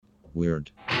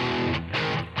Weird.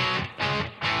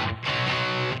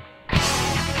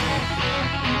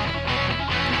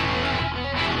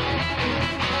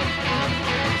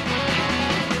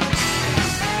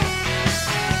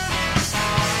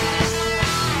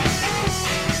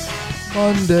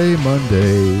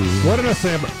 Monday. What did I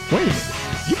say about... Wait a minute.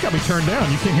 You got me turned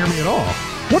down. You can't hear me at all.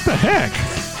 What the heck?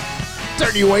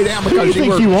 Turn you way down Who do because you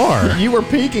think you are? You were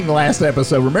peaking last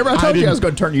episode. Remember, I told you I was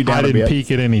going to turn you down I a didn't bit.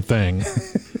 peek at anything.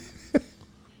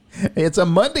 It's a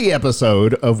Monday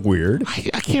episode of Weird.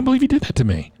 I can't believe you did that to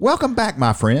me. Welcome back,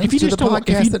 my friends, If you to just the don't- if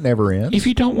podcast you- that never ends. If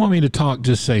you don't want me to talk,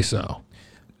 just say so.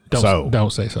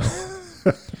 Don't say so.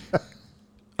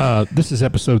 This is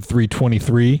episode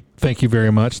 323. Thank you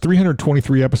very much.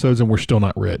 323 episodes, and we're still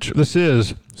not rich. This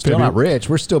is Still not rich.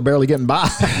 We're still barely getting by.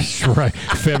 That's right.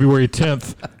 February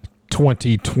 10th,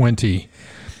 2020.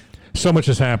 So much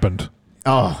has happened.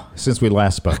 Oh, since we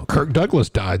last spoke. Kirk Douglas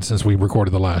died since we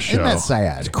recorded the last show. Isn't that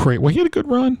sad? It's great. Well, he had a good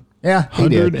run. Yeah, he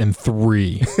did.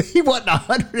 103. He wasn't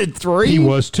 103. He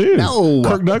was too. No.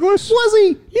 Kirk Douglas? Was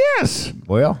he? Yes.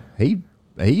 Well, he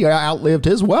outlived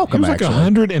his He welcome, was like actually.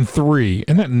 103.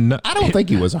 And that I don't think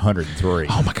he was 103.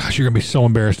 Oh my gosh, you're going to be so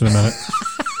embarrassed in a minute.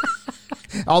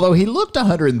 Although he looked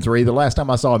 103 the last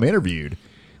time I saw him interviewed.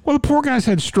 Well, the poor guy's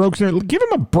had strokes. Give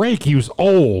him a break. He was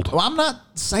old. Well, I'm not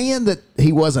saying that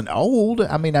he wasn't old.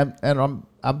 I mean, I'm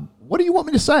what do you want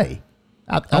me to say?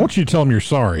 I want you to tell him you're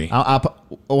sorry.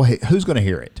 Hey, who's going to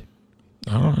hear it?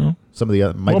 I don't know. Some of the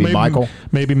other, maybe Michael.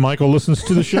 Maybe Michael listens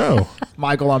to the show.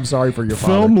 Michael, I'm sorry for your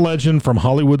Film father. legend from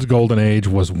Hollywood's golden age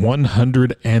was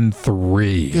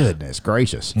 103. Goodness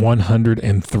gracious.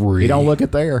 103. You don't look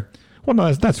it there. Well,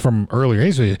 no, that's from earlier.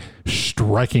 He's a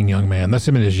striking young man. That's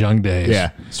him in his young days.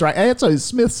 Yeah. It's a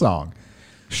Smith song.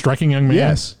 Striking young man?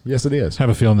 Yes. Yes, it is. I have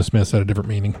a feeling the Smiths had a different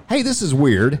meaning. Hey, this is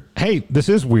weird. Hey, this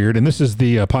is weird, and this is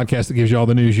the podcast that gives you all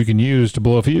the news you can use to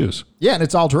blow a fuse. Yeah, and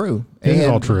it's all true. It is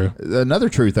And all true. Here's another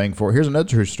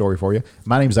true story for you.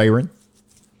 My name's Aaron,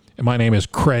 And my name is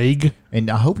Craig. and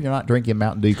I hope you're not drinking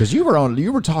Mountain Dew because you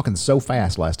were talking so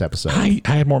fast last episode. I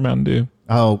had more Mountain Dew.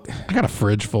 Oh, I got a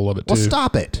fridge full of it, too. well,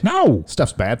 stop it. No.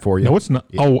 Stuff's bad for you. No, it's not.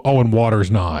 Yeah. Oh, and water's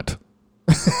not.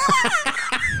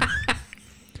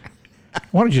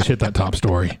 Why don't you just hit that top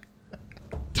story?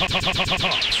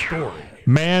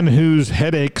 Man whose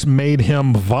headaches made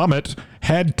him vomit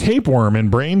had tapeworm in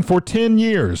brain for 10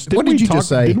 years. What did you just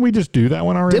say? Didn't we just do that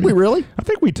one already? Did we really? I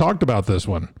think we talked about this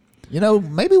one.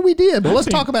 Maybe we did, but let's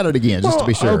talk about it again just to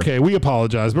be sure. Okay, we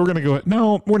apologize, but we're going to go.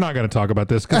 No, we're not going to talk about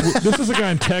this because this is a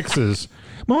guy in Texas.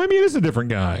 Well, maybe it is a different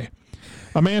guy.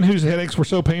 A man whose headaches were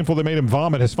so painful they made him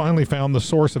vomit has finally found the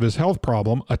source of his health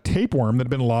problem, a tapeworm that had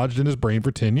been lodged in his brain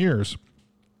for 10 years.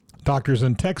 Doctors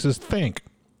in Texas think.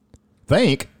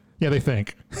 Think? Yeah, they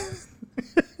think.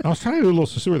 I was trying to do a little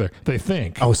Saussure there. They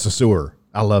think. Oh, Saussure.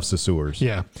 I love Saussures.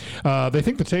 Yeah. They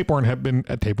think the tapeworm had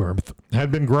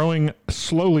been growing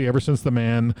slowly ever since the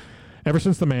man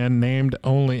named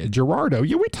only Gerardo.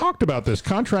 Yeah, we talked about this.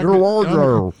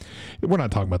 Gerardo. We're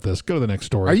not talking about this. Go to the next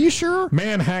story. Are you sure?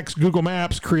 Man hacks Google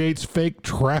Maps, creates fake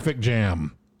traffic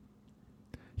jam.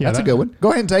 Yeah, That's a good one. Go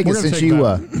ahead and take We're it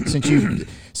gonna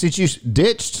since you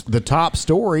ditched the top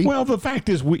story. Well, the fact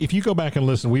is, if you go back and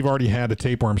listen, we've already had a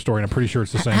tapeworm story, and I'm pretty sure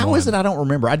it's the same one. How is it I don't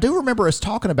remember? I do remember us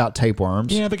talking about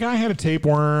tapeworms. Yeah, the guy had a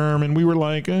tapeworm, and we were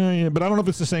like, yeah, but I don't know if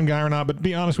it's the same guy or not. But to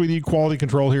be honest with you, quality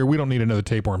control here. We don't need another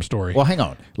tapeworm story. Well, hang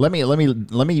on. Let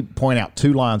me point out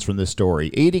two lines from this story.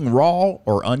 Eating raw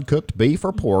or uncooked beef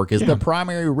or pork is the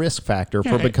primary risk factor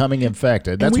for becoming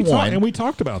infected. That's one. And we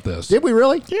talked about this. Did we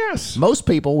really? Yes. Most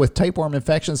people with tapeworm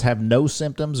infections have no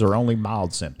symptoms or only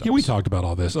mild symptoms. Yeah, we talked about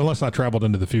all this, unless I traveled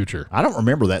into the future. I don't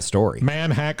remember that story.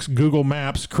 Man hacks Google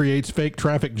Maps, creates fake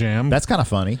traffic jam. That's kind of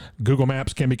funny. Google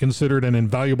Maps can be considered an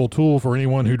invaluable tool for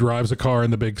anyone who drives a car in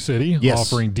the big city,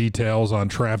 offering details on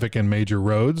traffic and major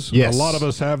roads. Yes. A lot of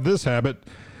us have this habit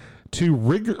to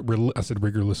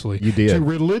rigorously. You did. To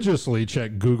religiously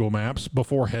check Google Maps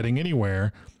before heading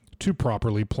anywhere to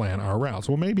properly plan our routes.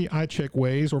 Well, maybe I check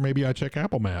Waze or maybe I check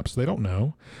Apple Maps. They don't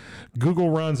know.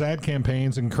 Google runs ad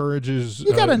campaigns, encourages...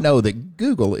 You got to know that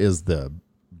Google is the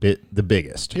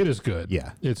biggest. It is good.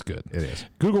 Yeah. It's good. It is.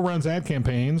 Google runs ad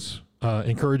campaigns,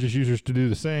 encourages users to do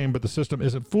the same, but the system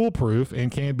isn't foolproof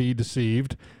and can be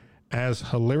deceived, as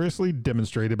hilariously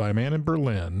demonstrated by a man in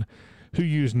Berlin who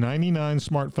used 99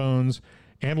 smartphones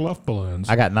and luft balloons.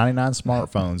 I got 99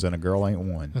 smartphones and a girl ain't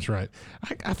one. That's right.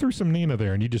 I threw some Nina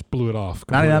there and you just blew it off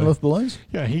completely. 99 luft balloons?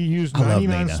 Yeah, he used I love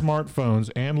 99 Nina. smartphones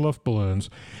and luft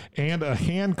balloons and a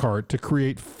hand cart to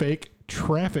create fake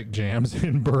traffic jams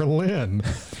in Berlin.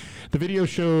 The video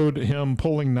showed him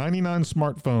pulling 99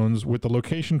 smartphones with the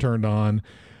location turned on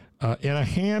in a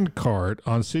hand cart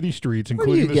on city streets, Where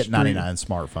do including you get 99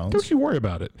 smartphones? Don't you worry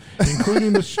about it.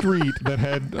 Including the street that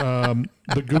had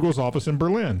the Google's office in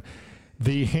Berlin.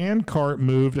 The hand cart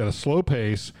moved at a slow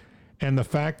pace, and the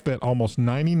fact that almost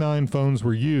 99 phones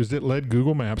were used, it led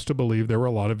Google Maps to believe there were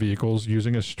a lot of vehicles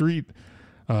using a street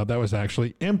that was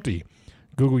actually empty.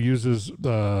 Google uses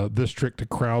this trick to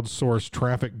crowdsource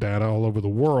traffic data all over the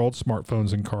world.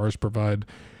 Smartphones and cars provide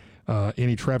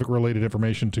any traffic-related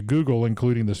information to Google,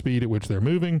 including the speed at which they're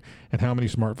moving and how many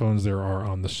smartphones there are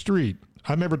on the street.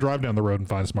 I never drive down the road and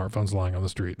find smartphones lying on the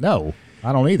street. No,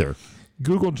 I don't either.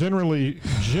 Google generally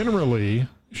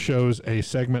shows a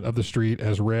segment of the street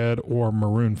as red or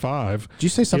maroon 5. Did you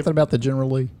say something about the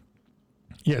generally?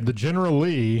 Yeah, the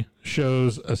generally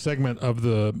shows a segment of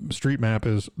the street map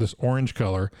is this orange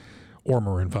color or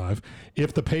maroon 5.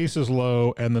 If the pace is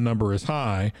low and the number is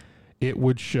high, it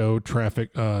would show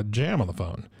traffic jam on the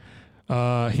phone.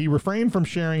 He refrained from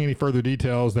sharing any further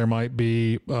details. There might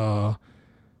be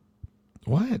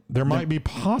might be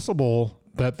possible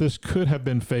that this could have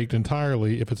been faked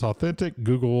entirely. If it's authentic,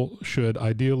 Google should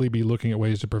ideally be looking at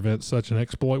ways to prevent such an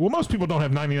exploit. Well, most people don't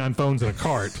have 99 phones in a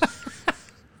cart.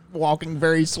 Walking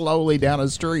very slowly down a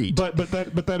street. But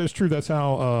that is true. That's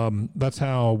how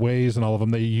Waze and all of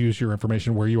them, they use your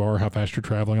information, where you are, how fast you're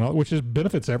traveling, and all, which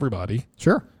benefits everybody.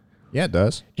 Sure. Yeah, it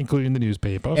does. Including the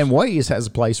newspapers. And Waze has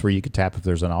a place where you could tap if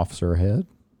there's an officer ahead.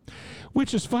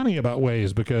 Which is funny about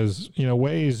Waze because,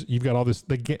 Waze, you've got all this,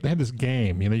 they have this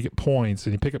game, you get points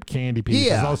and you pick up candy pieces.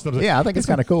 Yeah, and all this stuff. I think it's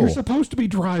kind of cool. You're supposed to be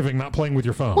driving, not playing with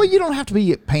your phone. Well, you don't have to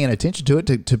be paying attention to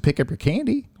it to pick up your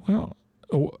candy. Well,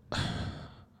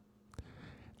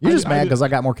 you're just mad because I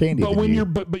got more candy but than you.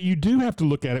 But you do have to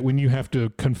look at it when you have to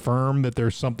confirm that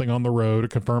there's something on the road, or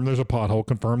confirm there's a pothole,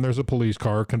 confirm there's a police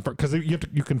car, because you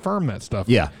confirm that stuff.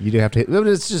 Yeah, you do have to.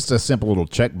 It's just a simple little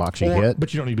checkbox you hit.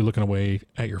 But you don't need to be looking away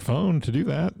at your phone to do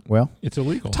that. Well, it's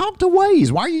illegal. Talk to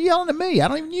Waze. Why are you yelling at me? I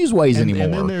don't even use Waze anymore.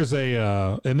 And then there's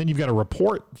and then you've got to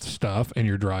report stuff, and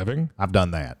you're driving. I've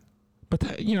done that. But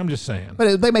that, I'm just saying.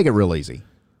 But they make it real easy.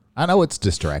 I know it's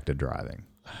distracted driving.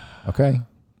 Okay.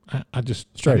 I just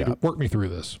straight up work me through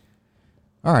this.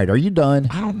 All right, are you done?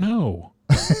 I don't know.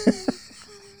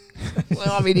 Well,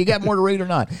 I mean, you got more to read or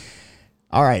not?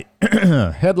 All right,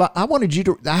 headline. I wanted you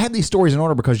to. I had these stories in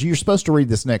order because you're supposed to read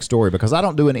this next story because I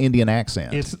don't do an Indian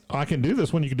accent. I can do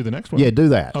this one. You can do the next one. Yeah, do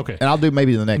that. Okay, and I'll do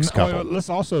maybe the next couple. Let's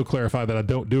also clarify that I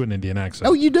don't do an Indian accent.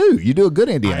 Oh, you do. You do a good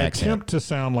Indian accent. I attempt to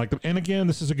sound like them. And again,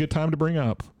 this is a good time to bring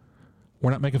up.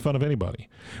 We're not making fun of anybody.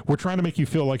 We're trying to make you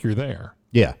feel like you're there.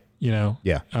 Yeah.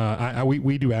 Yeah.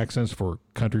 We do accents for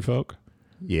country folk.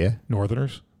 Yeah.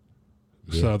 Northerners.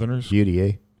 Yeah. Southerners.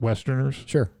 UDA. Westerners.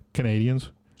 Sure. Canadians.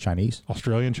 Chinese.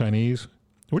 Australian Chinese.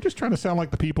 We're just trying to sound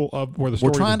like the people of where the story.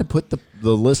 We're trying to put the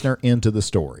listener into the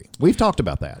story. We've talked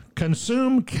about that.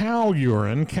 Consume cow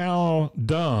urine, cow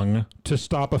dung to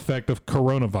stop effect of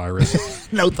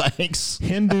coronavirus. No thanks.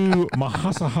 Hindu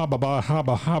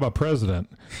Mahasahabha president.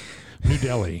 New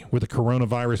Delhi, with the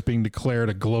coronavirus being declared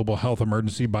a global health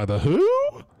emergency by the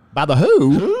WHO? By the WHO?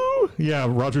 Who? Yeah,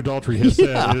 Roger Daltrey has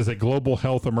said it is a global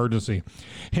health emergency.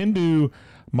 Hindu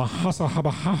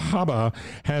Mahasahabha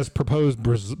has proposed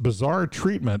bizarre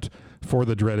treatment for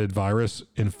the dreaded virus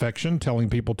infection, telling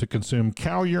people to consume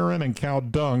cow urine and cow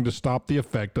dung to stop the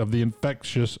effect of the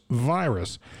infectious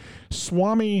virus.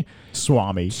 Swami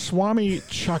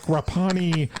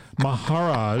Chakrapani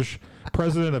Maharaj,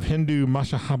 president of Hindu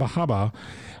Mahasahabha,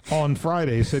 on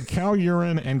Friday said cow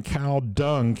urine and cow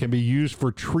dung can be used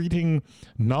for treating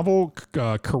novel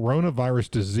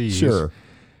coronavirus disease. Sure.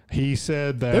 He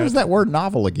said that... There's that word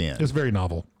novel again. It's very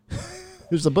novel.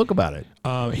 There's a book about it.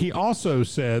 He also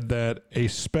said that a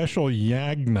special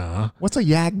yagna... What's a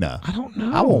yagna? I don't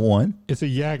know. I want one. It's a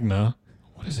yagna.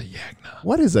 What is a yagna?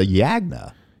 What is a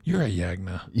yagna? You're a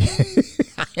yagna.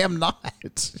 I am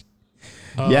not.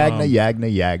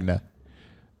 Yagna.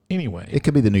 Anyway. It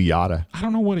could be the new yada. I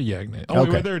don't know what a yagna is. Oh,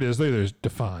 okay. There it is. There's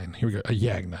define. Here we go. A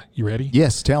yagna. You ready?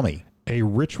 Yes, tell me. A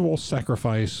ritual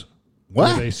sacrifice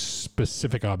with a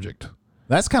specific object.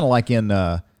 That's kind of like in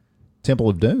Temple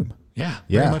of Doom. Yeah,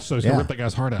 very much so. He's going to rip that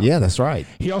guy's heart out. Yeah, that's right.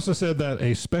 He also said that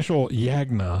a special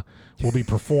yagna will be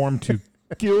performed to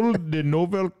kill the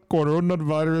novel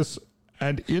coronavirus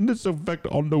and end its effect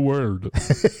on the world.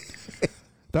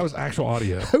 That was actual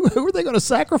audio. Who are they going to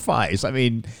sacrifice? I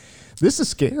mean, this is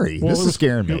scary. This is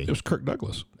scaring me. It was Kirk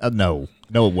Douglas. No,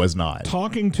 it was not.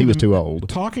 He was too old.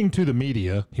 Talking to the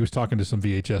media, he was talking to some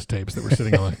VHS tapes that were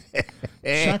sitting on.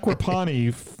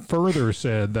 Chakrapani further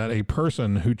said that a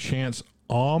person who chants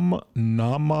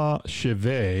Namah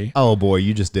Shivay. Oh boy,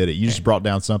 you just did it. You just brought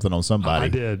down something on somebody. I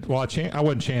did. Well, I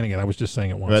wasn't chanting it. I was just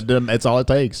saying it once. But that's all it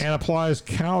takes. And applies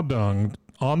cow dung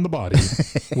on the body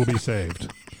will be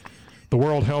saved. The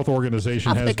World Health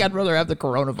Organization I think I'd rather have the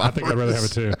coronavirus. I think I'd rather have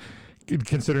it too.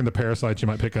 Considering the parasites you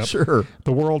might pick up. Sure.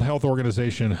 The World Health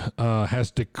Organization has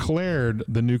declared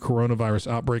the new coronavirus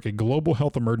outbreak a global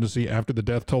health emergency after the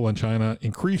death toll in China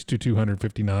increased to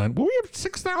 259. Well, we have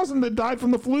 6,000 that died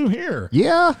from the flu here.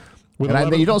 Yeah.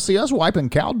 And you don't see us wiping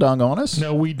cow dung on us.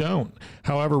 No, we don't.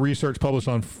 However, research published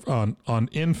on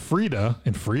Infrida?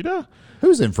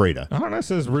 Who's Infrida? I don't know. It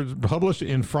says published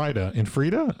in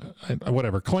Infrida?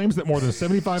 Whatever. Claims that more than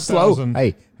 75,000.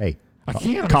 Hey. I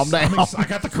can't. Calm down. I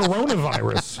got the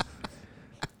coronavirus.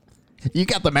 You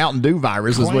got the Mountain Dew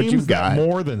virus is what you've got.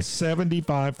 More than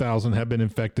 75,000 have been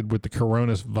infected with the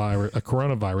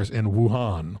coronavirus in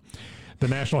Wuhan. The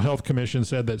National Health Commission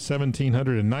said that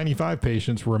 1,795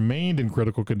 patients remained in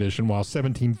critical condition, while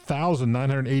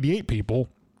 17,988 people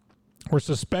were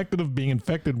suspected of being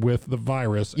infected with the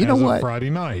virus of Friday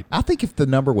night. I think if the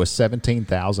number was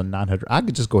 17,900, I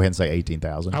could just go ahead and say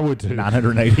 18,000. I would too.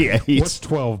 988. What's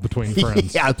 12 between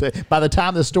friends? Yeah, by the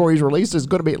time the story's released, it's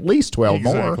going to be at least 12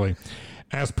 more. Exactly.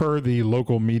 As per the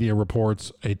local media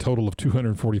reports, a total of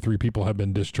 243 people have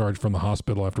been discharged from the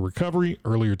hospital after recovery.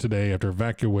 Earlier today, after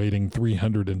evacuating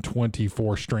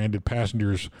 324 stranded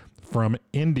passengers from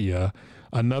India,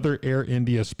 another Air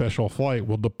India special flight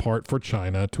will depart for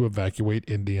China to evacuate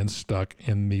Indians stuck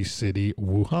in the city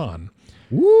Wuhan.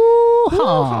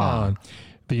 Wuhan.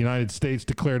 The United States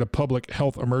declared a public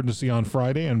health emergency on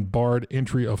Friday and barred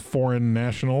entry of foreign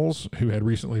nationals who had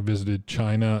recently visited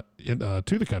China to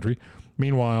the country.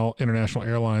 Meanwhile, international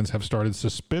airlines have started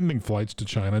suspending flights to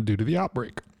China due to the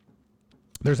outbreak.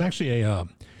 There's actually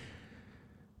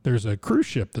there's a cruise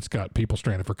ship that's got people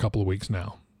stranded for a couple of weeks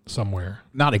now. Somewhere.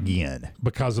 Not again.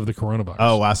 Because of the coronavirus.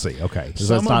 Oh, I see. Okay.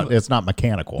 So it's not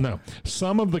mechanical. No.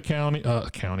 Some of the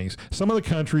counties, some of the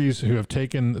countries who have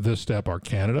taken this step are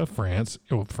Canada, France.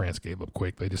 Oh, France gave up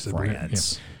quick. They just said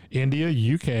France. India,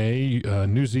 UK,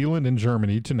 New Zealand, and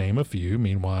Germany, to name a few.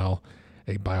 Meanwhile,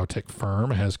 a biotech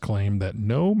firm has claimed that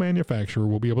no manufacturer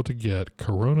will be able to get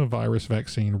coronavirus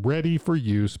vaccine ready for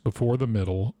use before the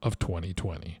middle of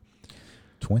 2020.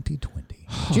 2020.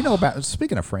 Did you know about,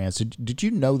 speaking of France, did you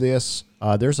know this?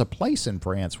 There's a place in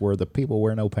France where the people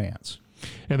wear no pants.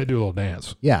 And they do a little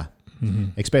dance. Yeah.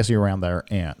 Mm-hmm. Especially around their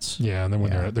aunts. Yeah, and then when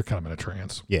they're kind of in a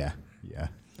trance. Yeah.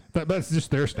 That's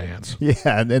just their stance. Yeah,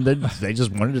 and then they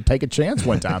just wanted to take a chance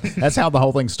one time. That's how the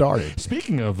whole thing started.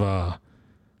 Speaking of the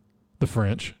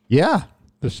French. Yeah.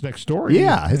 This next story.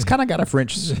 Yeah, it's kind of got a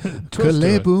French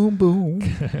twist. Boom, boom.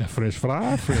 French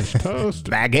fry, French toast.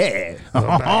 Baguette.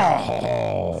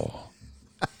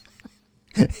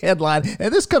 Headline,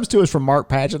 and this comes to us from Mark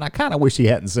Pageant. I kind of wish he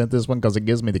hadn't sent this one because it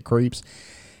gives me the creeps.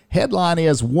 Headline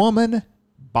is, woman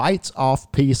bites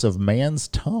off piece of man's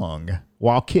tongue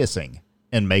while kissing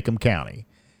in Macomb County.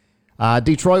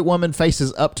 Detroit woman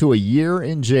faces up to a year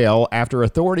in jail after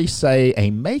authorities say a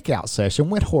makeout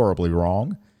session went horribly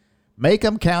wrong.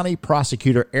 Macomb County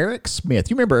prosecutor Eric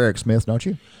Smith. You remember Eric Smith, don't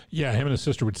you? Yeah, him and his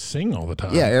sister would sing all the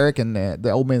time. Yeah, Eric and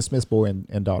the old man Smith's boy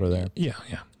and daughter there. Yeah.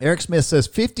 Eric Smith says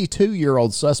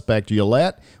 52-year-old suspect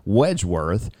Yolette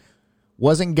Wedgeworth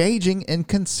was engaging in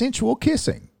consensual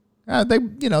kissing. They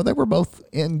were both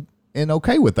in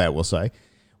okay with that, we'll say,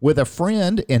 with a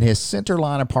friend in his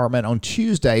Centerline apartment on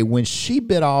Tuesday when she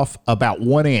bit off about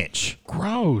 1 inch.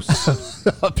 Gross.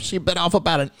 She bit off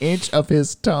about an inch of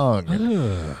his tongue.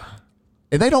 Ugh.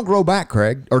 And they don't grow back,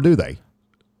 Craig, or do they?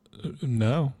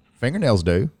 No. Fingernails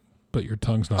do. But your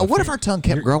tongue's not. What if our tongue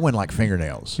kept growing like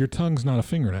fingernails? Your tongue's not a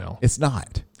fingernail. It's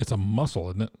not. It's a muscle,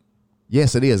 isn't it?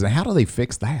 Yes, it is. And how do they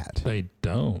fix that? They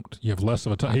don't. You have less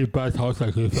of a tongue. He probably talks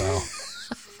like this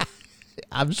now.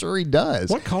 I'm sure he does.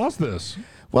 What caused this?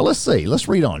 Well, let's see. Let's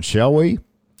read on, shall we?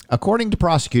 According to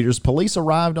prosecutors, police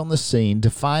arrived on the scene to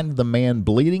find the man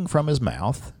bleeding from his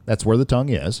mouth. That's where the tongue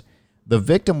is. The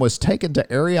victim was taken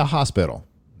to area hospital.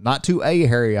 Not to a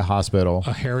area hospital.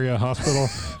 A area hospital?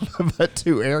 But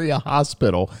to area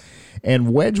hospital. And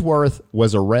Wedgeworth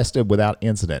was arrested without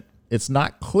incident. It's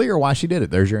not clear why she did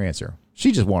it. There's your answer.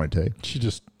 She just wanted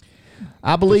to.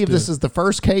 I believe this is the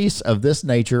first case of this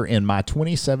nature in my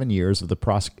 27 years of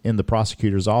in the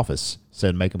prosecutor's office,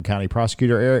 said Macomb County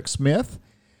Prosecutor Eric Smith.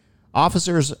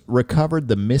 Officers recovered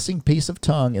the missing piece of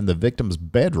tongue in the victim's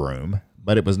bedroom,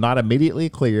 but it was not immediately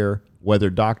clear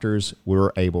whether doctors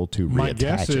were able to reattach it. My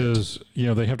guess is,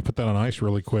 they have to put that on ice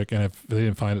really quick, and if they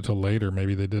didn't find it till later,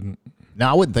 maybe they didn't. No,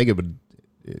 I wouldn't think it would.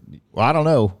 Well, I don't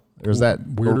know. There's that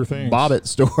weirder things. Bobbitt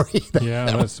story.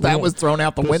 that was thrown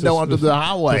out the window onto the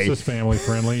highway. This is family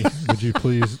friendly. Would you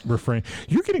please refrain?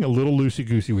 You're getting a little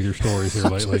loosey-goosey with your stories here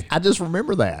lately. I just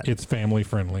remember that. It's family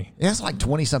friendly. That's like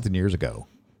 20-something years ago.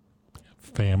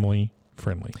 Family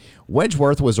friendly.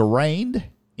 Wedgeworth was arraigned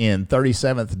in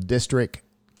 37th District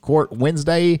Court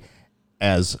Wednesday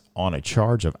as on a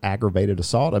charge of aggravated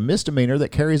assault, a misdemeanor that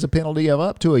carries a penalty of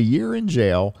up to a year in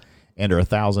jail and a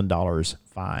 $1,000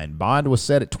 fine. Bond was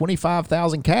set at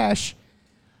 $25,000 cash.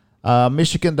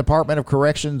 Michigan Department of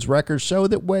Corrections records show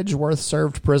that Wedgeworth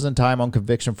served prison time on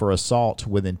conviction for assault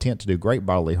with intent to do great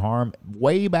bodily harm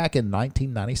way back in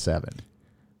 1997.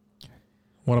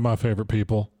 One of my favorite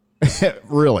people.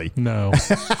 Really? No.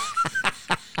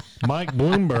 Mike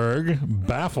Bloomberg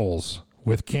baffles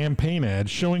with campaign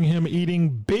ads showing him eating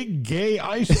big gay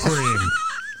ice cream.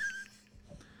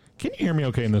 Can you hear me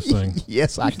okay in this thing?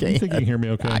 Yes, I can. You think you can hear me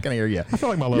okay? I can hear you. I feel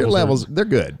like my levels Your levels, they're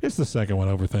good. It's the second one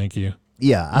over, thank you.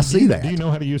 Yeah, I see that. Do you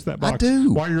know how to use that box? I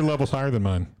do. Why are your levels higher than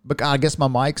mine? But I guess my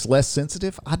mic's less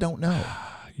sensitive. I don't know.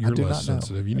 You're less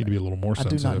sensitive. You need to be a little more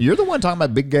sensitive. I do not. You're the one talking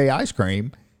about big gay ice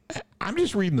cream. I'm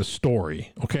just reading the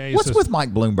story, okay? What's with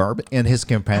Mike Bloomberg and his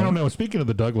campaign? I don't know. Speaking of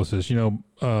the Douglases,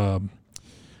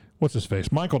 what's his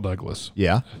face? Michael Douglas.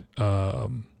 Yeah.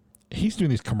 He's doing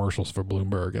these commercials for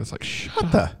Bloomberg, and it's like,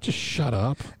 just shut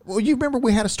up. Well, you remember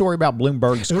we had a story about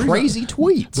Bloomberg's crazy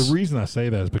tweets. The reason I say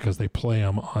that is because they play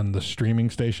them on the streaming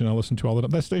station I listen to all the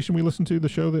time. That station we listen to, the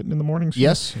show that in the mornings.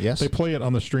 Yes. They play it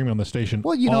on the streaming on the station.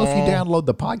 Well, if you download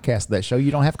the podcast of that show,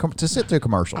 you don't have to sit through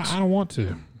commercials. I don't want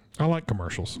to. I like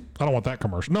commercials. I don't want that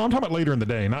commercial. No, I'm talking about later in the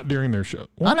day, not during their show.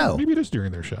 Well, I know. Maybe just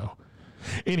during their show.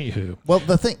 Anywho. Well,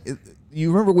 the thing,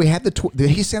 you remember we had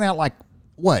he sent out like,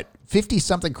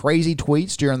 50-something crazy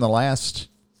tweets during the last,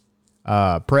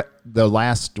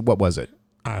 what was it?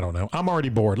 I don't know. I'm already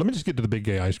bored. Let me just get to the big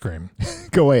gay ice cream.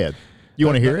 Go ahead. You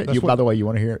want to hear it? By the way, you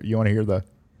want to hear the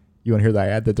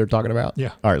ad that they're talking about?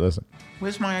 Yeah. All right, listen.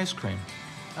 Where's my ice cream?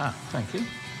 Thank you.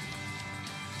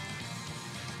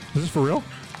 Is this for real?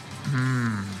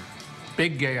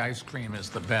 Big gay ice cream is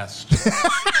the best.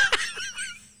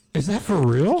 Is that for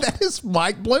real? That is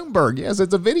Mike Bloomberg. Yes,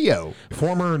 it's a video.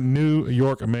 Former New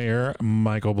York Mayor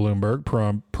Michael Bloomberg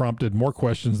prompted more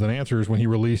questions than answers when he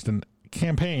released a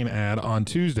campaign ad on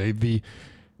Tuesday. The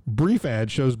brief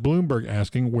ad shows Bloomberg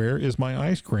asking, "Where is my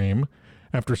ice cream?"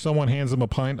 After someone hands him a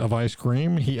pint of ice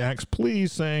cream, he acts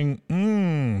pleased, saying,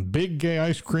 big gay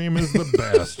ice cream is the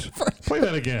best. Play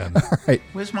that again. All right.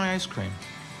 Where's my ice cream?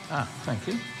 Thank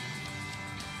you.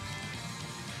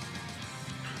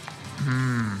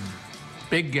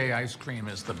 Big gay ice cream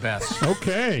is the best.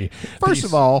 Okay. First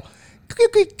of all,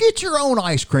 get your own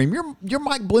ice cream. You're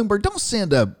Mike Bloomberg. Don't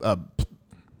send a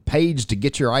page to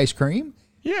get your ice cream.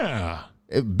 Yeah.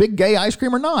 Big gay ice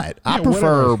cream or not. I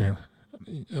prefer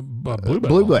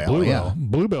Bluebell. Yeah.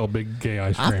 Bluebell big gay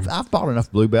ice cream. I've bought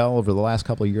enough Bluebell over the last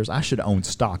couple of years. I should own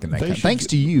stock in that. Thanks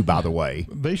to you, by the way.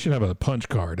 They should have a punch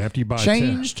card after you buy.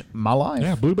 Changed my life.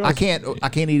 Yeah, Bluebell. I can't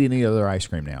eat any other ice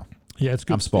cream now. Yeah, it's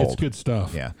good. I'm spoiled. It's good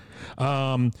stuff. Yeah.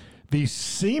 The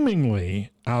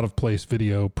seemingly out of place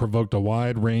video provoked a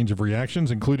wide range of reactions,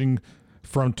 including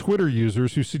from Twitter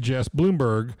users who suggest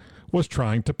Bloomberg was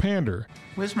trying to pander.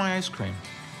 Where's my ice cream?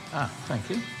 Thank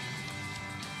you.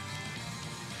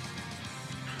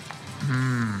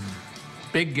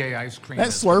 Big gay ice cream. That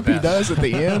slurp he does at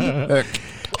the end.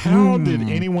 How did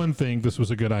anyone think this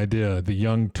was a good idea? The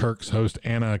Young Turks host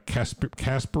Anna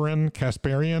Kasparian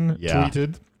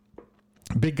tweeted,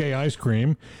 "Big gay ice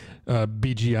cream,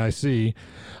 BGIC,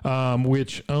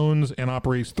 which owns and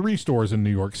operates 3 stores in New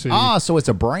York City." So it's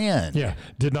a brand. Yeah.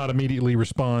 Did not immediately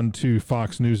respond to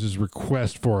Fox News'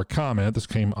 request for a comment. This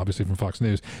came obviously from Fox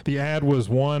News. The ad was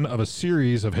one of a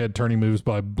series of head-turning moves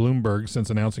by Bloomberg since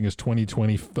announcing his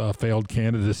 2020 failed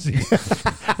candidacy.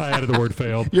 I added the word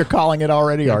failed. You're calling it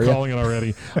already, are you? I'm calling it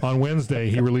already. On Wednesday,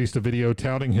 he released a video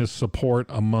touting his support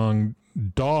among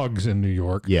dogs in New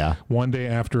York. Yeah. One day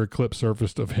after a clip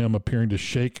surfaced of him appearing to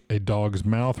shake a dog's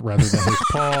mouth rather than his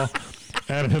paw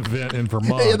at an event in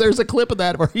Vermont. Yeah, there's a clip of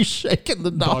that where he's shaking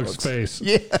the dog's face.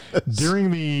 Yes. During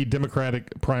the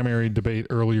Democratic primary debate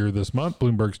earlier this month,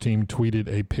 Bloomberg's team tweeted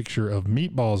a picture of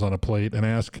meatballs on a plate and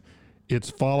asked its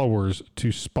followers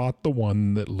to spot the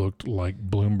one that looked like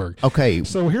Bloomberg. Okay.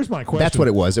 So here's my question. That's what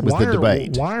it was. It was the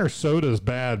debate. Why are sodas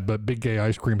bad but big gay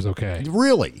ice cream's okay?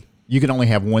 Really? You can only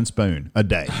have 1 spoon a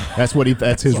day. That's what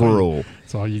that's his rule.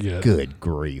 That's all you get. Good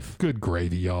grief. Good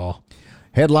gravy, y'all.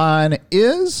 Headline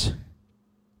is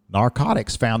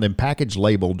narcotics found in package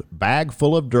labeled bag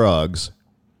full of drugs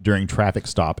during traffic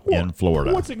stop in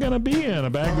Florida. What's it going to be in? A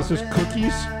bag that says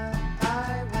cookies?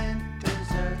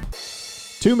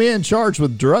 Two men charged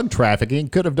with drug trafficking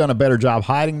could have done a better job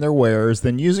hiding their wares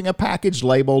than using a package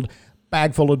labeled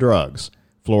bag full of drugs.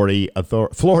 Florida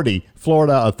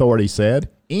authorities said.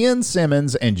 Ian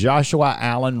Simmons and Joshua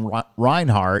Allen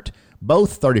Reinhart,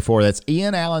 both 34. That's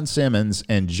Ian Allen Simmons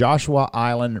and Joshua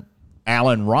Allen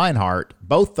Reinhart,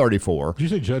 both 34. Did you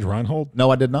say Judge Reinhold? No,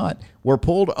 I did not. Were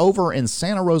pulled over in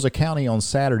Santa Rosa County on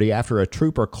Saturday after a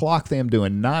trooper clocked them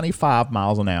doing 95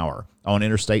 miles an hour on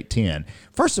Interstate 10.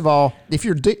 First of all, if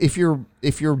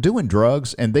you're doing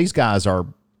drugs, and these guys are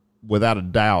without a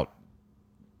doubt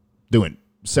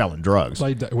selling drugs.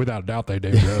 Without a doubt, they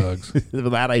do drugs.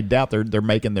 Without a doubt, they're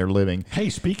making their living. Hey,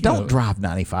 speaking Don't of, drive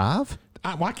 95.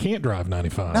 I can't drive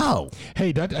 95. No.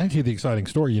 Hey, did I tell you the exciting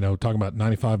story? Talking about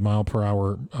 95 mile per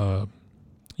hour,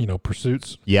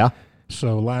 pursuits. Yeah.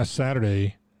 So last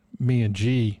Saturday, me and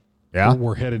G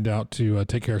were headed out to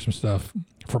take care of some stuff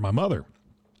for my mother.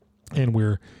 And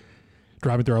we're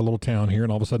driving through our little town here,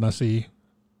 and all of a sudden I see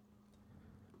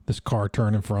this car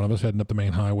turn in front of us heading up the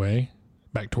main highway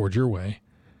back towards your way.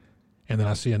 And then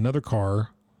I see another car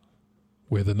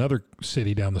with another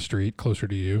city down the street closer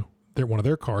to you. They're one of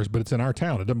their cars, but it's in our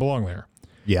town. It doesn't belong there.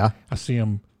 Yeah. I see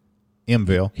him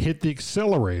Mville. hit the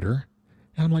accelerator,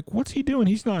 and I'm like, what's he doing?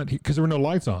 He's not, because there were no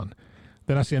lights on.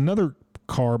 Then I see another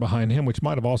car behind him, which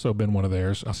might have also been one of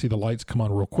theirs. I see the lights come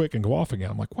on real quick and go off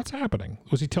again. I'm like, what's happening?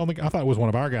 Was he telling me? I thought it was one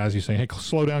of our guys. He's saying, hey,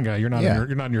 slow down, guy. You're not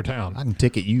in your town. I can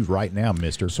ticket you right now,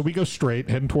 mister. So we go straight,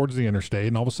 heading towards the interstate,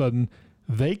 and all of a sudden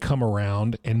they come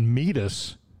around and meet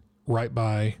us right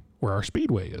by where our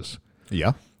speedway is.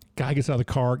 Yeah. Guy gets out of the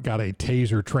car, got a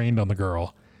taser trained on the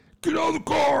girl. Get out of the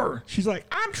car. She's like,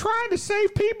 I'm trying to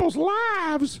save people's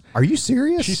lives. Are you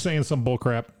serious? She's saying some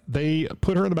bullcrap. They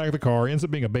put her in the back of the car, ends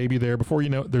up being a baby there. Before you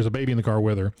know it, there's a baby in the car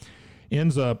with her.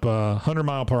 Ends up 100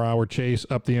 mile per hour chase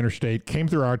up the interstate, came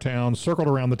through our town, circled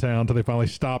around the town until they finally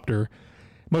stopped her.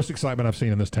 Most excitement I've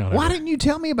seen in this town. Why ever. didn't you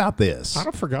tell me about this?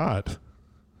 I forgot.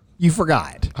 You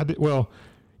forgot. I did. Well,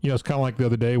 it's kind of like the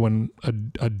other day when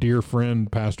a dear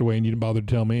friend passed away and you didn't bother to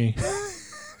tell me.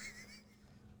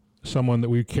 Someone that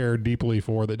we cared deeply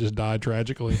for that just died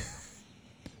tragically.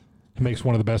 He makes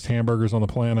one of the best hamburgers on the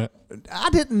planet. I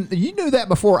didn't. You knew that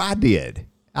before I did.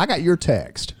 I got your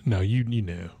text. No, you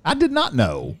knew. I did not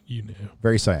know. You knew.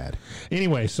 Very sad.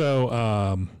 Anyway, so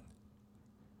oh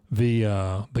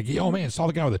man, saw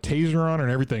the guy with a taser on her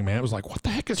and everything, man. It was like, what the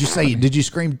heck is happening? Did you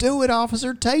scream, do it,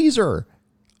 officer, taser?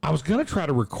 I was going to try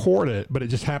to record it, but it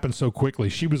just happened so quickly.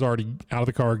 She was already out of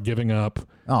the car giving up.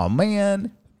 Oh,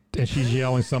 man. And she's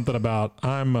yelling something about,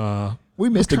 we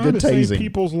missed a good trying to tasing. save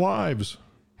people's lives.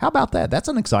 How about that? That's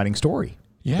an exciting story.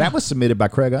 Yeah. That was submitted by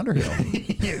Craig Underhill.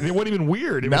 It wasn't even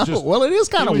weird. It No, was just, well, it is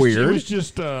kind of weird. It was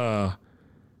just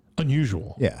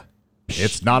unusual. Yeah.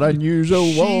 It's not unusual.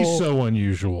 She's so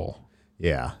unusual.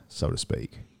 Yeah, so to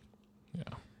speak. Yeah.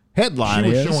 Headline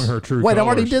She was is showing her true Wait, colors. I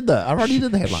already did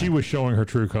the headline. She was showing her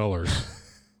true colors.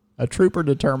 A trooper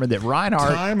determined that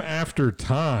Reinhardt. Time after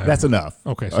time. That's enough.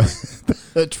 Okay, sorry.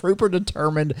 The trooper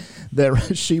determined that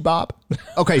Shebop.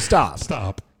 Okay, stop.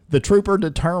 Stop. The trooper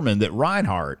determined that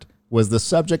Reinhardt was the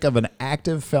subject of an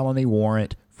active felony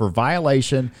warrant for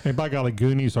violation Hey, by golly,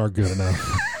 Goonies are good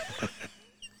enough.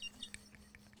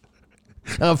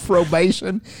 of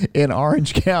probation in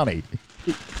Orange County.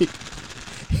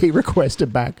 He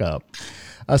requested backup.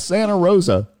 A Santa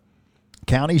Rosa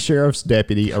County Sheriff's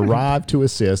deputy arrived to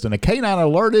assist, and a canine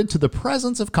alerted to the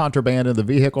presence of contraband in the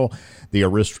vehicle. The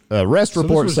arrest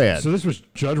report said. So this was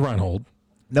Judge Reinhold.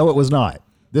 No, it was not.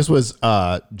 This was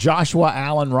Joshua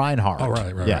Allen Reinhardt. Oh,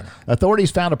 right. Yeah.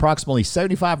 Authorities found approximately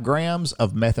 75 grams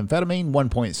of methamphetamine,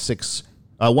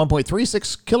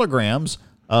 1.36 kilograms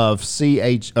of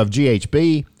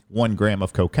GHB, 1 gram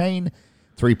of cocaine,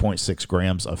 3.6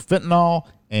 grams of fentanyl,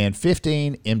 and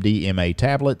 15 MDMA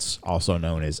tablets, also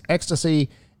known as ecstasy,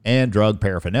 and drug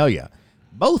paraphernalia.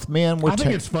 Both men were. I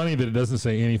think it's funny that it doesn't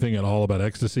say anything at all about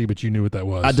ecstasy, but you knew what that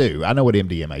was. I do. I know what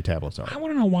MDMA tablets are. I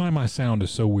want to know why my sound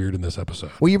is so weird in this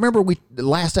episode. Well, you remember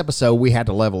last episode we had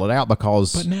to level it out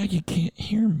because. But now you can't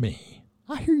hear me.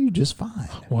 I hear you just fine.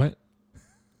 What?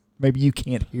 Maybe you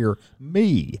can't hear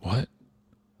me. What?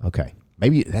 Okay.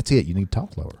 Maybe that's it. You need to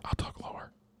talk lower. I'll talk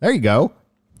lower. There you go.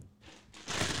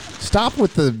 Stop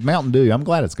with the Mountain Dew. I'm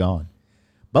glad it's gone.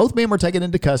 Both men were taken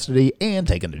into custody and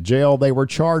taken to jail. They were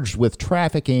charged with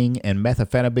trafficking and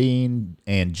methamphetamine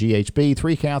and GHB,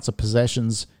 3 counts of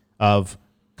possessions of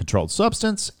controlled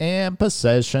substance and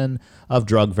possession of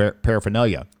drug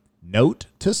paraphernalia. Note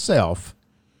to self,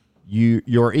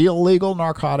 your illegal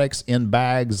narcotics in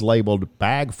bags labeled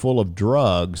bag full of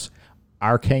drugs,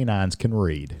 our canines can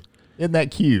read. Isn't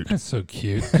that cute? That's so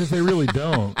cute because they really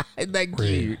don't. Isn't that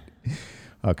read. cute?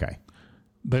 Okay.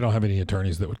 They don't have any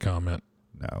attorneys that would comment.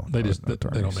 No, They no, just no they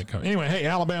don't attorneys. make comment. Anyway, hey,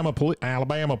 Alabama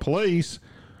police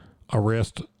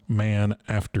arrest man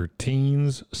after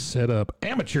teens set up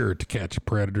amateur To Catch a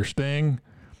Predator sting.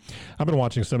 I've been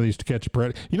watching some of these To Catch a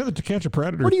Predator. You know the To Catch a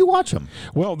Predator. Where do you watch them?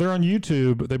 Well, they're on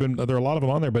YouTube. There are a lot of them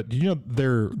on there, but you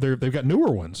know they've got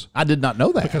newer ones I did not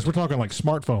know that. because we're talking like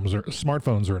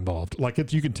smartphones are involved. Like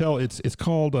you can tell it's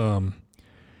called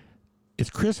it's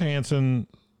Chris Hansen.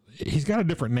 He's got a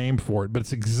different name for it, but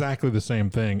it's exactly the same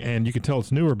thing, and you can tell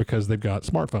it's newer because they've got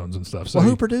smartphones and stuff. So Well,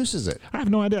 who produces it? I have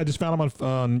no idea. I just found them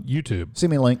on YouTube.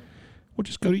 Send me a link. We'll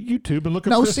just go to YouTube and look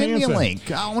up No, Chris send Hansen. me a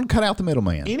link. I want to cut out the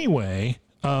middleman. Anyway,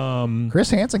 Chris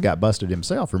Hansen got busted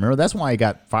himself. Remember, that's why he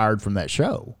got fired from that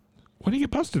show. what did he get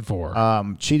busted for?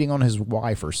 Cheating on his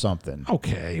wife or something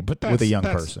Okay, but that's with a young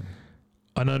that's person.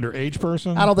 an underage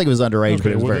person. I don't think it was underage, but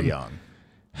Okay, it was well very then- young.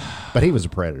 But he was a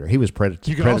predator. He was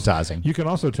preditizing. You can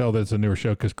also tell that it's a newer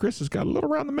show because Chris has got a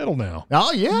little around the middle now.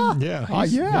 Oh yeah, Yeah, oh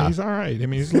he's, yeah. he's all right. I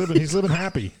mean, he's living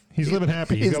happy. He's living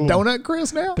happy. He's Is got a little Donut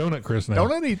Chris now? donut Chris now.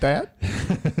 Donut eat that.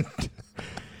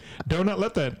 Don't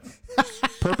let that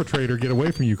perpetrator get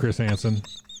away from you, Chris Hansen.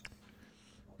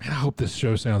 Man, I hope this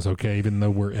show sounds okay, even though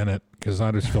we're in it, because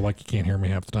I just feel like you can't hear me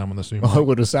half the time on the Zoom. Well, it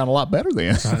would have sounded a lot better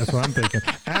then. That's what I'm thinking.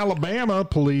 Alabama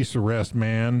police arrest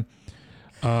man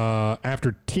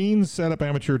after teens set up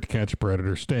amateur To Catch a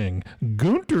Predator sting.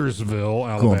 Guntersville,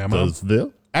 Alabama.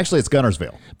 Guntersville. Actually, it's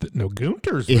Guntersville. No,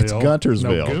 Guntersville. It's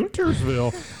Guntersville. No,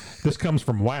 Guntersville. This comes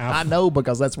from WAF. I know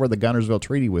because that's where the Guntersville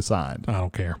Treaty was signed. I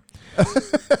don't care.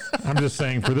 I'm just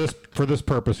saying for this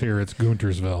purpose here, it's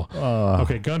Guntersville.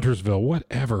 Okay, Guntersville,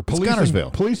 whatever.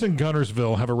 Police in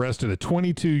Guntersville have arrested a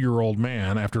 22-year-old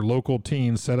man after local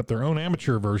teens set up their own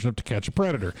amateur version of To Catch a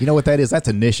Predator. You know what that is? That's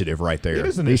initiative right there. It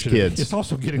is These initiative. kids. It's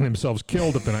also getting themselves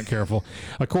killed if they're not careful.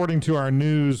 According to our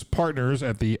news partners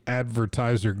at the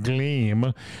Advertiser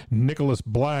Gleam, Nicholas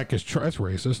Black is that's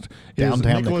racist.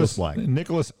 Downtown Nicholas Black.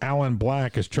 Nicholas Allen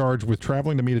Black is charged with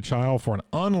traveling to meet a child for an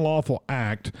unlawful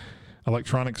act,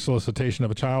 electronic solicitation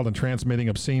of a child, and transmitting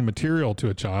obscene material to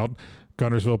a child.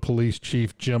 Guntersville Police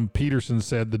Chief Jim Peterson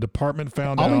said the department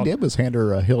found All out. he did was hand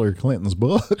her Hillary Clinton's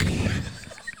book.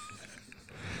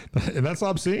 And that's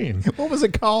obscene. What was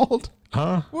it called?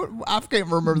 Huh? I can't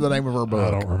remember the name of her book.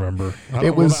 I don't remember.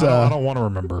 It was, I don't want to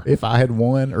remember. If I Had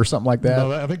One or something like that.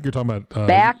 No, I think you're talking about.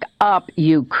 Back up, you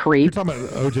You're creep. talking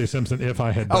about O.J. Simpson. If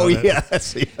I had done Oh, it. yeah,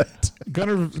 that's it.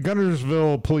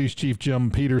 Guntersville Police Chief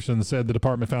Jim Peterson said the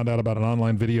department found out about an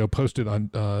online video posted on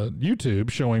YouTube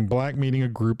showing Black meeting a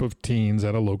group of teens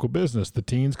at a local business. The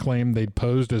teens claimed they'd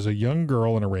posed as a young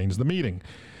girl and arranged the meeting.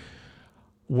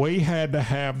 We had to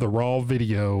have the raw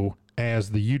video,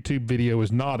 as the YouTube video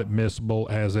is not admissible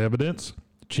as evidence,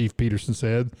 Chief Peterson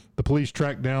said. The police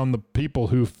tracked down the people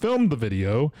who filmed the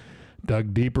video,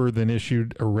 dug deeper, then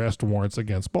issued arrest warrants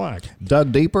against Black.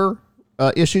 Doug Deeper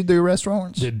issued the arrest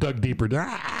warrants? Did Doug Deeper.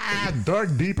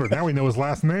 Doug Deeper. Now we know his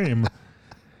last name.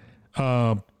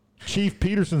 Chief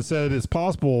Peterson said it's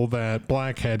possible that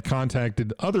Black had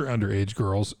contacted other underage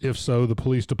girls. If so, the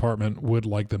police department would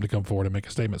like them to come forward and make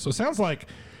a statement. So it sounds like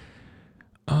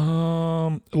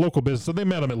local business. So they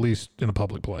met him at least in a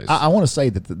public place. I want to say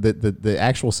that the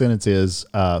actual sentence is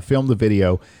filmed the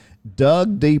video.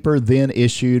 Doug Deeper then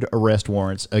issued arrest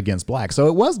warrants against Black. So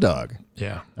it was Doug.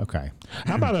 yeah. Okay.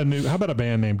 How about a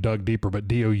band named Doug Deeper, but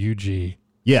D-O-U-G?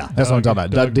 Yeah, that's what I'm talking about.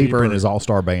 Doug Deeper and his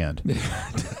all-star band.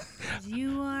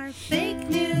 You are fake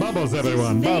news. Bubbles,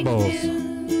 everyone, Fake bubbles.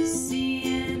 news.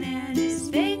 CNN is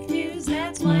fake news.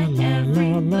 That's why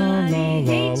everybody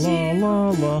hates you.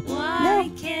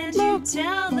 Why can't you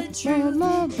tell the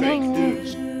truth? Fake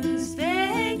news.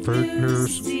 Fake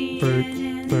news.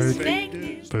 CNN is fake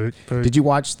news. Did you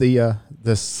watch the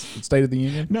State of the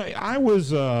Union? No, I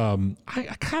was. I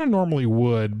kind of normally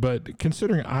would, but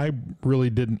considering I really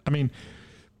didn't. I mean,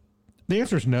 the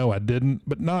answer is no, I didn't,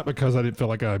 but not because I didn't feel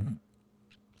like I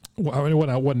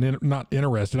wasn't not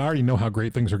interested. I already know how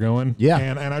great things are going. Yeah.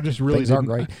 and I just really Things are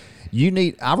didn't.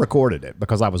 great. I recorded it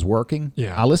because I was working.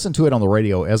 Yeah. I listened to it on the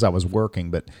radio as I was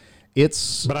working, but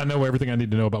it's But I know everything I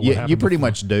need to know about what yeah, happened. you pretty before.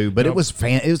 much do. But Yep. it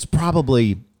was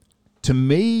probably, to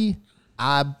me,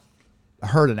 I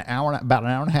heard about an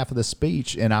hour and a half of the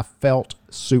speech, and I felt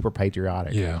super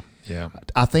patriotic. Yeah, yeah.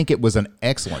 I think it was an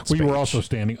excellent speech. We were also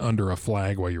standing under a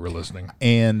flag while you were listening.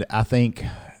 And I think,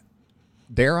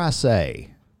 dare I say,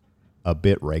 a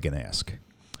bit Reagan-esque.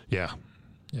 Yeah.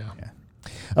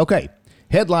 Okay.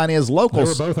 Headline is They were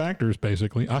locals. both actors,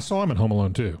 basically. I saw him in Home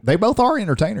Alone 2. They both are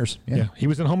entertainers. Yeah, he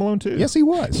was in Home Alone 2. Yes, he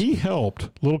was. He helped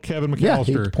little Kevin Yeah,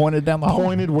 McAllister. he pointed down the hall.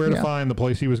 Pointed where Yeah. to find the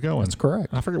place he was going. That's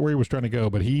correct. I forget where he was trying to go,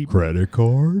 but he. Credit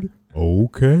card?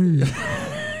 Okay.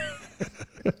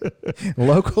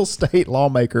 Local state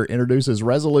lawmaker introduces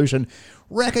resolution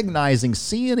recognizing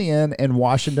CNN and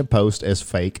Washington Post as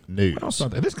fake news.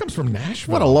 This comes from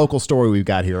Nashville. What a local story we've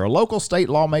got here. A local state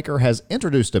lawmaker has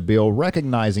introduced a bill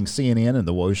recognizing CNN and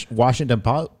the Washington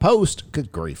Post,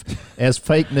 good grief, as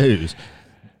fake news.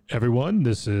 Everyone,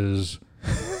 this is...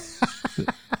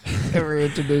 We're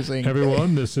introducing.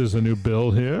 Everyone, this is a new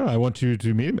bill here. I want you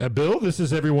to meet him. Bill, this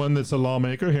is everyone that's a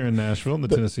lawmaker here in Nashville, in the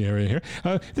Tennessee area here.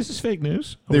 This is fake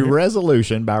news. The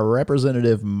resolution by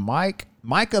Representative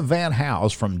Micah Van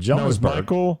House from No, it's Jonesboro.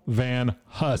 Michael Van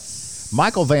Huss.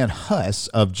 Michael Van Huss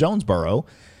of Jonesboro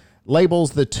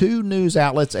labels the two news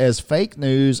outlets as fake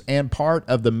news and part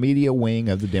of the media wing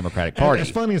of the Democratic And Party. as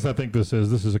funny as I think this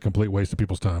is a complete waste of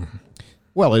people's time.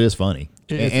 Well, it is funny,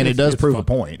 and it does prove a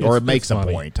point, or it makes a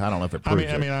funny. point. I don't know if it proves it.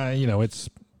 It's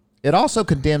It also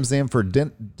condemns them for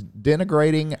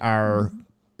denigrating our.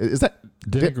 Is that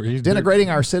denigrating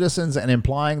our citizens and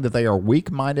implying that they are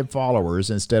weak-minded followers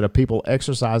instead of people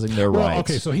exercising their well,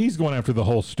 rights? okay. So he's going after the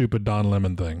whole stupid Don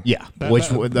Lemon thing. Yeah, that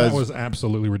was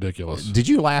absolutely ridiculous. Did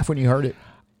you laugh when you heard it?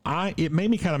 It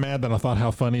made me kind of mad that I thought how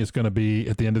funny it's going to be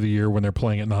at the end of the year when they're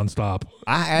playing it nonstop.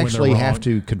 I actually have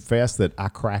to confess that I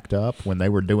cracked up when they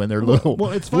were doing their little.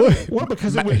 Well, it's funny. Well,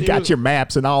 because it got was, your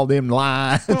maps and all them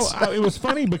lines. Well, it was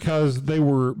funny because they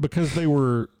were.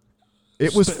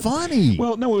 It was funny.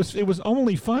 Well, no, it was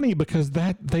only funny because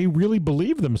that they really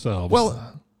believed themselves.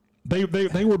 Well, they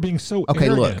were being so okay,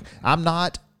 arrogant. look, I'm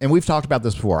not, and we've talked about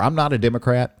this before. I'm not a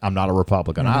Democrat. I'm not a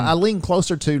Republican. I lean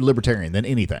closer to libertarian than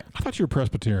anything. I thought you were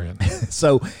Presbyterian.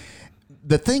 So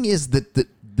the thing is that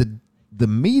the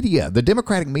media, the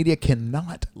Democratic media,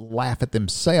 cannot laugh at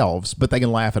themselves, but they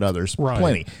can laugh at others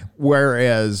plenty.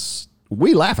 Whereas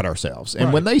we laugh at ourselves.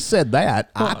 And when they said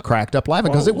that, I cracked up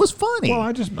laughing because it was funny. Well,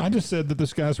 I just said that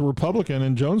this guy's a Republican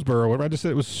in Jonesboro. Whatever. I just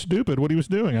said it was stupid what he was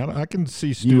doing. I can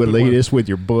see stupid. You elitist with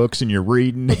your books and your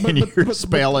reading and your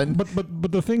spelling.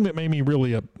 But the thing that made me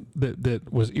really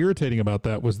that was irritating about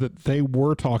that was that they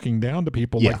were talking down to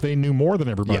people like they knew more than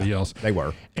everybody else. They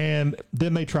were. And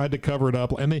then they tried to cover it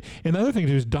up. And the other thing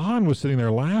is Don was sitting there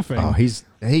laughing. Oh,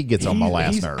 he gets on my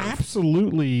last he's nerve.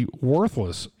 Absolutely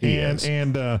worthless.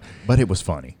 But it was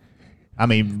funny. I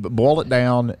mean, boil it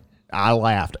down. I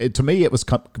laughed. To me, it was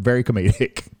very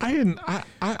comedic.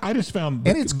 I just found,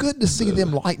 and it's good to see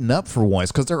them lighten up for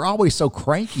once because they're always so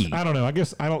cranky. I don't know. I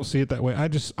guess I don't see it that way. I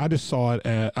just saw it.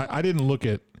 I didn't look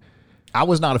at. I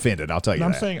was not offended. I'll tell you.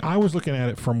 I'm saying I was looking at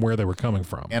it from where they were coming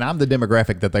from, and I'm the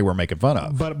demographic that they were making fun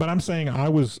of. But I'm saying I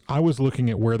was looking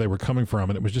at where they were coming from,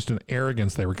 and it was just an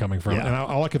arrogance they were coming from. Yeah. And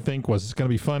all I could think was it's going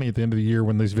to be funny at the end of the year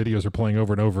when these videos are playing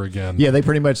over and over again. Yeah, they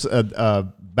pretty much.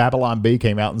 Babylon B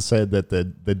came out and said that the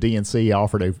DNC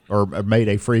offered made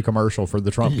a free commercial for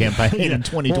the Trump campaign in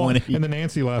 2020. Well, and then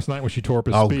Nancy last night when she tore up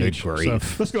his speech. Good grief.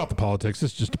 So let's get off the politics.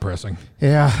 It's just depressing.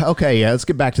 Yeah. Okay. Yeah. Let's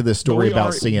get back to this story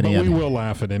about CNN. But we will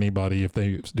laugh at anybody if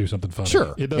they do something funny.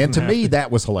 Sure. And to me,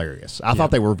 that was hilarious. I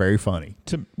thought they were very funny.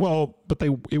 But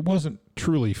it wasn't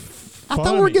truly funny. I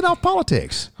thought we were getting off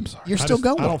politics. I'm sorry. You're still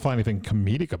going. I don't find anything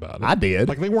comedic about it. I did.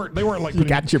 Like they weren't like you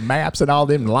got your maps and all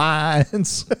them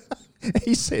lines.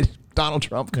 He said Donald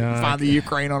Trump couldn't find the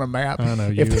Ukraine on a map. I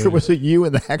know, if there was a U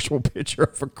in the actual picture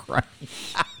of Ukraine.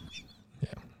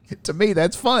 To me,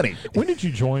 that's funny. When did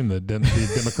you join the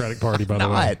Democratic Party, by the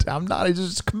way? I'm not. It's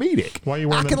just comedic. Why are you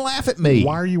wearing can laugh at me.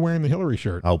 Why are you wearing the Hillary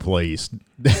shirt? Oh, please.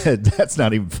 That's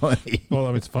not even funny.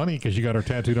 Well, it's funny because you got her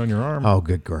tattooed on your arm. Oh,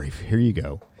 good grief. Here you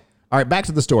go. All right, back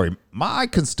to the story. My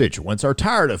constituents are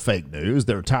tired of fake news.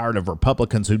 They're tired of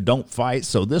Republicans who don't fight,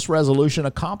 so this resolution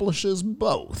accomplishes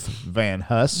both, Van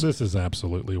Huss This is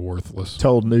absolutely worthless.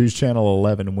 told News Channel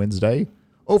 11 Wednesday.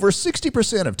 Over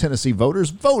 60% of Tennessee voters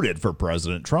voted for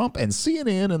President Trump, and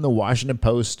CNN and the Washington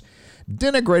Post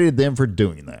denigrated them for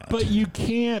doing that. But you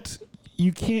can't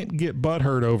get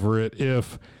butthurt over it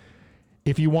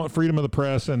if you want freedom of the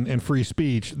press and free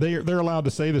speech. They're allowed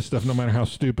to say this stuff no matter how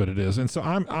stupid it is. And so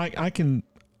I can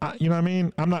you know what I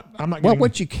mean? I'm not well,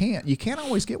 what you can't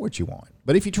always get what you want.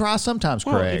 But if you try sometimes,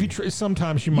 Craig. Well, if you try,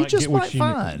 sometimes you might just get what might you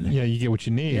find. need. Yeah, you get what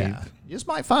you need. Yeah, you just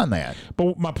might find that.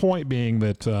 But my point being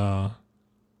that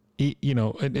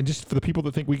and just for the people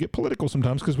that think we get political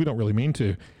sometimes because we don't really mean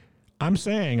to, I'm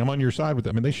saying I'm on your side with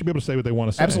them. I mean, they should be able to say what they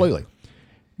want to say. Absolutely.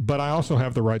 But I also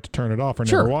have the right to turn it off or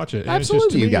Sure. never watch it. And Absolutely,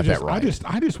 it's just, to you me, got it's that just,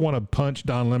 right. I just want to punch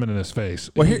Don Lemon in his face.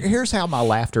 Well, here's how my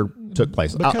laughter took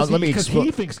place. Because Let me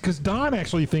explain. Because Don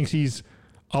actually thinks he's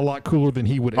a lot cooler than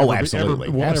he would ever, absolutely.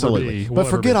 will Absolutely. ever be. But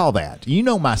forget all that. You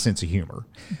know my sense of humor.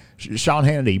 Sean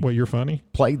Hannity Well, you're funny.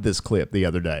 played this clip the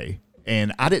other day,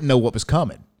 and I didn't know what was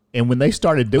coming. And when they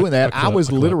started doing that, I was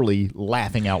a clip. literally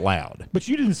laughing out loud. But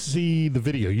you didn't see the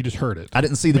video. You just heard it. I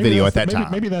didn't see the video at that maybe,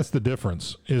 time. Maybe that's the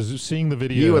difference, is seeing the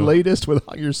video. You elitist with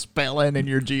all your spelling and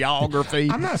your geography.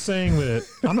 I'm not saying that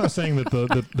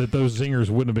that those zingers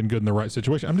wouldn't have been good in the right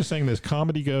situation. I'm just saying that as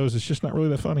comedy goes, it's just not really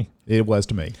that funny. It was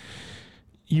to me.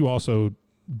 You also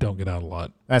don't get out a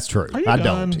lot. That's true. Are you I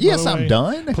done, don't. by Yes, the I'm way?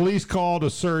 done. Police call to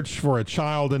search for a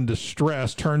child in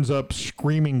distress. Turns up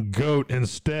screaming goat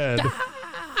instead.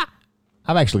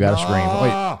 I've actually got a scream.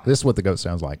 Ah. Wait, this is what the goat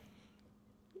sounds like.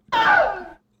 I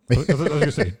was going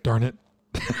to say, darn it.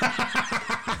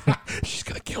 She's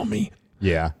going to kill me.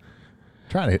 Yeah.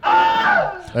 Trying to hit.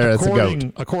 There, that's a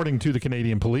goat. According to the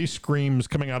Canadian police, screams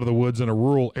coming out of the woods in a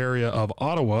rural area of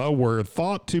Ottawa were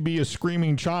thought to be a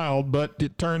screaming child, but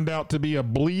it turned out to be a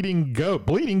bleeding goat.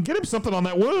 Bleeding? Get him something on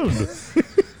that wound.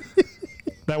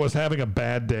 That was having a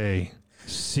bad day.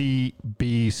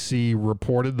 CBC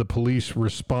reported the police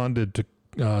responded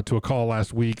to a call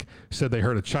last week, said they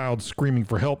heard a child screaming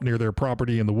for help near their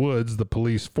property in the woods. The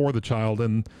police for the child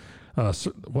and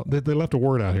they left a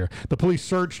word out here. The police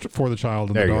searched for the child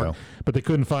in There the you dark, go. but they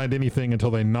couldn't find anything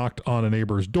until they knocked on a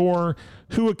neighbor's door,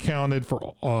 who accounted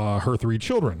for her 3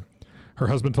 children. Her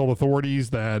husband told authorities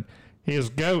that his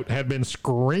goat had been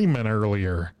screaming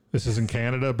earlier. This is in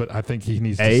Canada, but I think he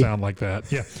needs to sound like that.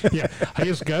 Yeah.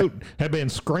 His goat had been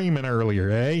screaming earlier,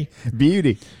 eh?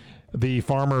 Beauty. The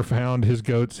farmer found his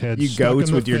goat's head You stuck goats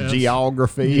in the with your fence.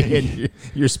 geography and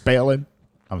your spelling.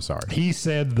 I'm sorry. He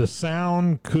said the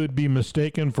sound could be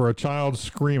mistaken for a child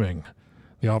screaming.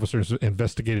 The officers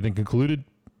investigated and concluded,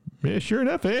 yeah, sure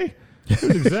enough, It was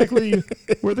exactly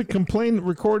where the complainant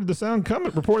reported the sound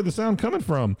coming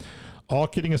from. All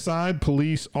kidding aside,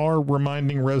 police are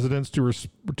reminding residents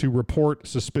to report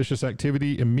suspicious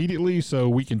activity immediately so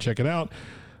we can check it out.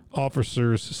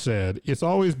 Officers said, it's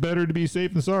always better to be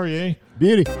safe than sorry, eh?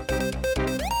 Beauty.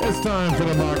 It's time for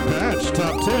the Mark Patch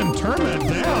Top 10. Turn that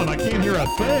down. I can't hear a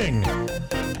thing.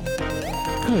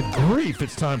 Good grief.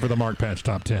 It's time for the Mark Patch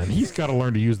Top 10. He's got to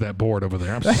learn to use that board over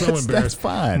there. I'm so embarrassed. That's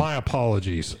fine. My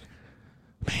apologies.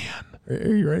 Man,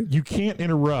 Are you ready? you can't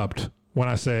interrupt when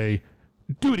I say,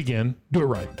 do it again. Do it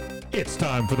right. It's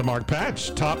time for the Mark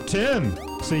Patch Top 10.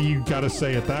 See, you got to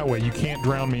say it that way. You can't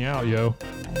drown me out, yo.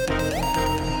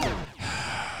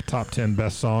 Top 10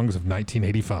 best songs of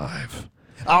 1985.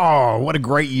 Oh, what a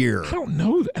great year. I don't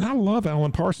know. And I love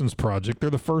Alan Parsons Project. They're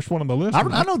the first one on the list.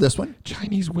 I know this one.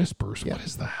 Chinese Whispers. What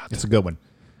is that? It's a good one.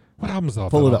 What album's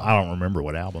off Pull that it up. I don't remember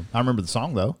what album. I remember the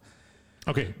song, though.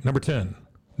 Okay, number 10.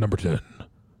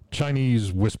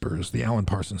 Chinese Whispers, the Alan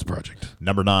Parsons Project.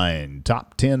 Number 9,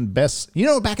 top 10 best.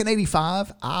 Back in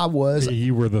 85, I was.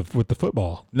 You were with the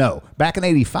football. No, back in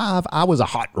 85, I was a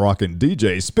hot rockin'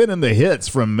 DJ spinning the hits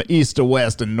from east to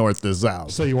west and north to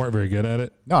south. So you weren't very good at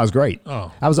it? No, it was great.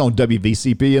 Oh. I was on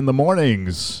WVCP in the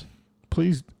mornings.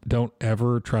 Please don't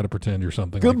ever try to pretend you're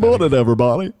something Good like morning, that.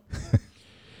 everybody.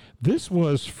 This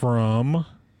was from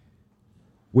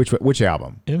Which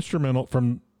album? Instrumental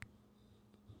from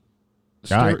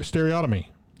All right. Stereotomy.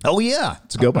 Oh, yeah.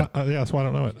 It's a good one. Yeah, that's why I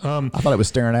don't know it. I thought it was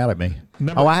staring out at me.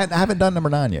 I haven't done number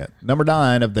 9 yet. Number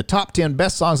 9 of the top 10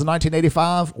 best songs of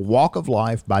 1985, Walk of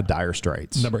Life by Dire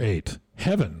Straits. Number 8,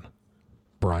 Heaven.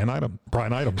 Brian Adams.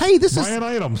 Hey, Brian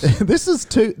Adams. This is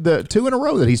two in a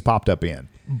row that he's popped up in.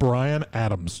 Brian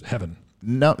Adams. Heaven.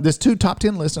 No, there's 2 top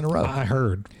 10 lists in a row. I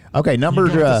heard. Okay, You don't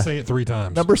have to say it 3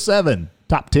 times. number 7,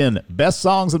 top 10 best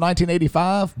songs of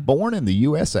 1985, Born in the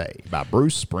USA by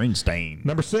Bruce Springsteen.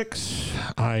 Number 6,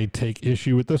 I take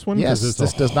issue with this one. Yes, 'cause it's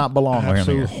this a does not belong on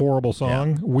absolute here. horrible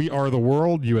song. We Are the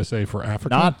World, USA for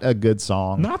Africa. Not a good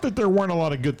song. Not that there weren't a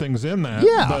lot of good things in that,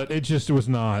 Yeah. but it just was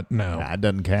not. No. Nah, it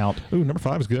doesn't count. Ooh, number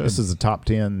 5 is good. This is the top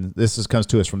 10. Comes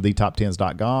to us from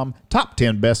thetop10s.com. Top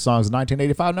 10 best songs of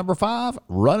 1985. Number 5,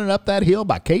 Running Up That Hill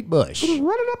by Kate Bush. Running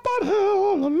Up That Hill.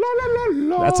 La, la,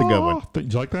 la, la. That's a good one.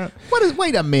 Did you like that?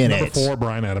 Wait a minute. Number 4,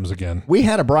 Brian Adams again. We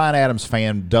had a Brian Adams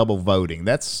fan double voting.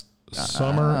 That's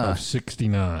Summer of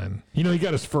 '69. He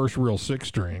got his first real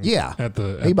 6-string. yeah. At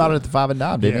He bought it at the 5 and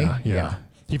Dime, didn't he? Yeah.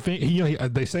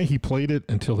 They say he played it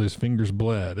until his fingers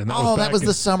bled, and That was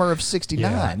the summer of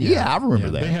 '69. Yeah, I remember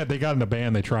that. They got in a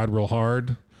band. They tried real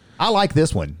hard. I like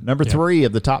this one. Number 3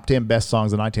 of the top 10 best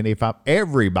songs of 1985.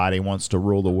 Everybody Wants to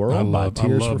Rule the World by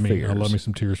Tears for Fears. I love me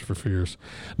some Tears for Fears.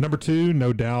 Number 2,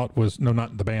 No Doubt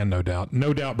not the band No Doubt.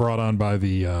 No Doubt brought on by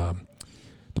the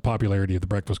popularity of the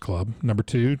Breakfast Club. Number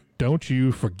 2, Don't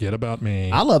You Forget About Me.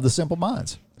 I love the Simple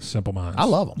Minds. Simple Minds. I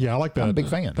love them. Yeah, I like that. I'm a big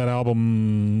fan. That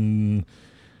album.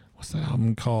 What's that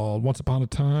album called? Once Upon a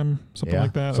Time, something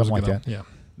like that. Something That was like a good that. album.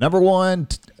 Yeah. Number 1,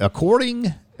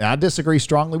 according I disagree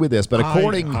strongly with this, but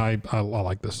according, I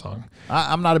like this song.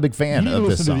 I'm not a big fan You need of to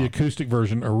this listen to song. the acoustic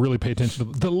version or really pay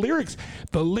attention to the lyrics.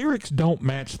 The lyrics don't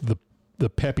match the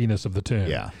peppiness of the tune.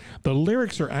 Yeah. The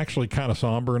lyrics are actually kind of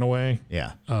somber in a way.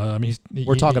 Yeah. I mean,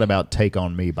 We're talking about "Take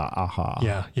on Me" by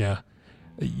Aha. Yeah.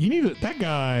 You need that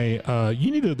guy.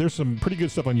 There's some pretty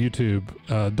good stuff on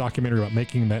YouTube. Documentary about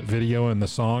making that video and the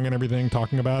song and everything,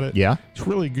 talking about it. Yeah. It's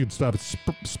really good stuff. It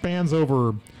spans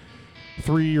over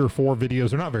 3 or 4 videos.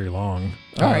 They're not very long.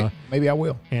 All right, maybe I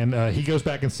will. And he goes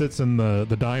back and sits in the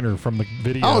diner from the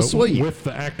video. Oh, sweet. With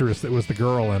the actress that was the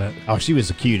girl in it. Oh, she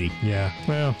was a cutie. Yeah.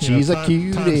 Well, She's a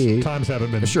cutie. Times haven't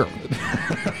been. Sure.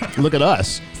 Look at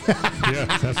us.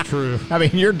 Yeah, that's true. I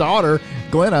mean, your daughter,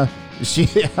 Glenna,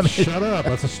 Shut up.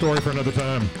 That's a story for another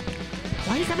time.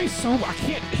 Why you got me so... I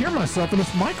can't hear myself in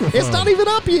this microphone. it's not even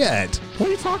up yet. What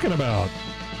are you talking about?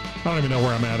 I don't even know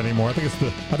where I'm at anymore. I think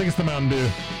it's the Mountain Dew.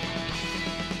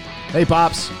 Hey,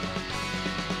 Pops.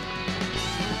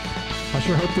 I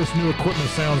sure hope this new equipment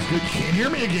sounds good. You can't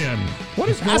hear me again. What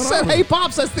is going I on? said, hey,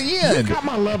 Pops, that's the You've end. got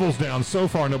my levels down. So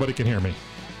far, nobody can hear me.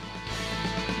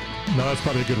 No, that's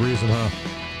probably a good reason, huh?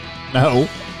 No.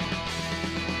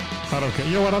 I don't care.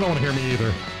 You know what? I don't want to hear me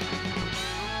either.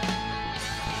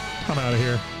 I'm out of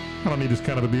here. I don't need this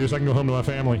kind of abuse. I can go home to my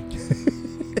family.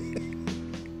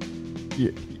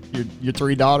 Your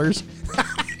 3 daughters?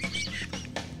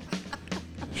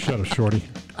 Shut up, Shorty.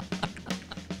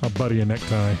 I'll buddy a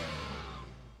necktie.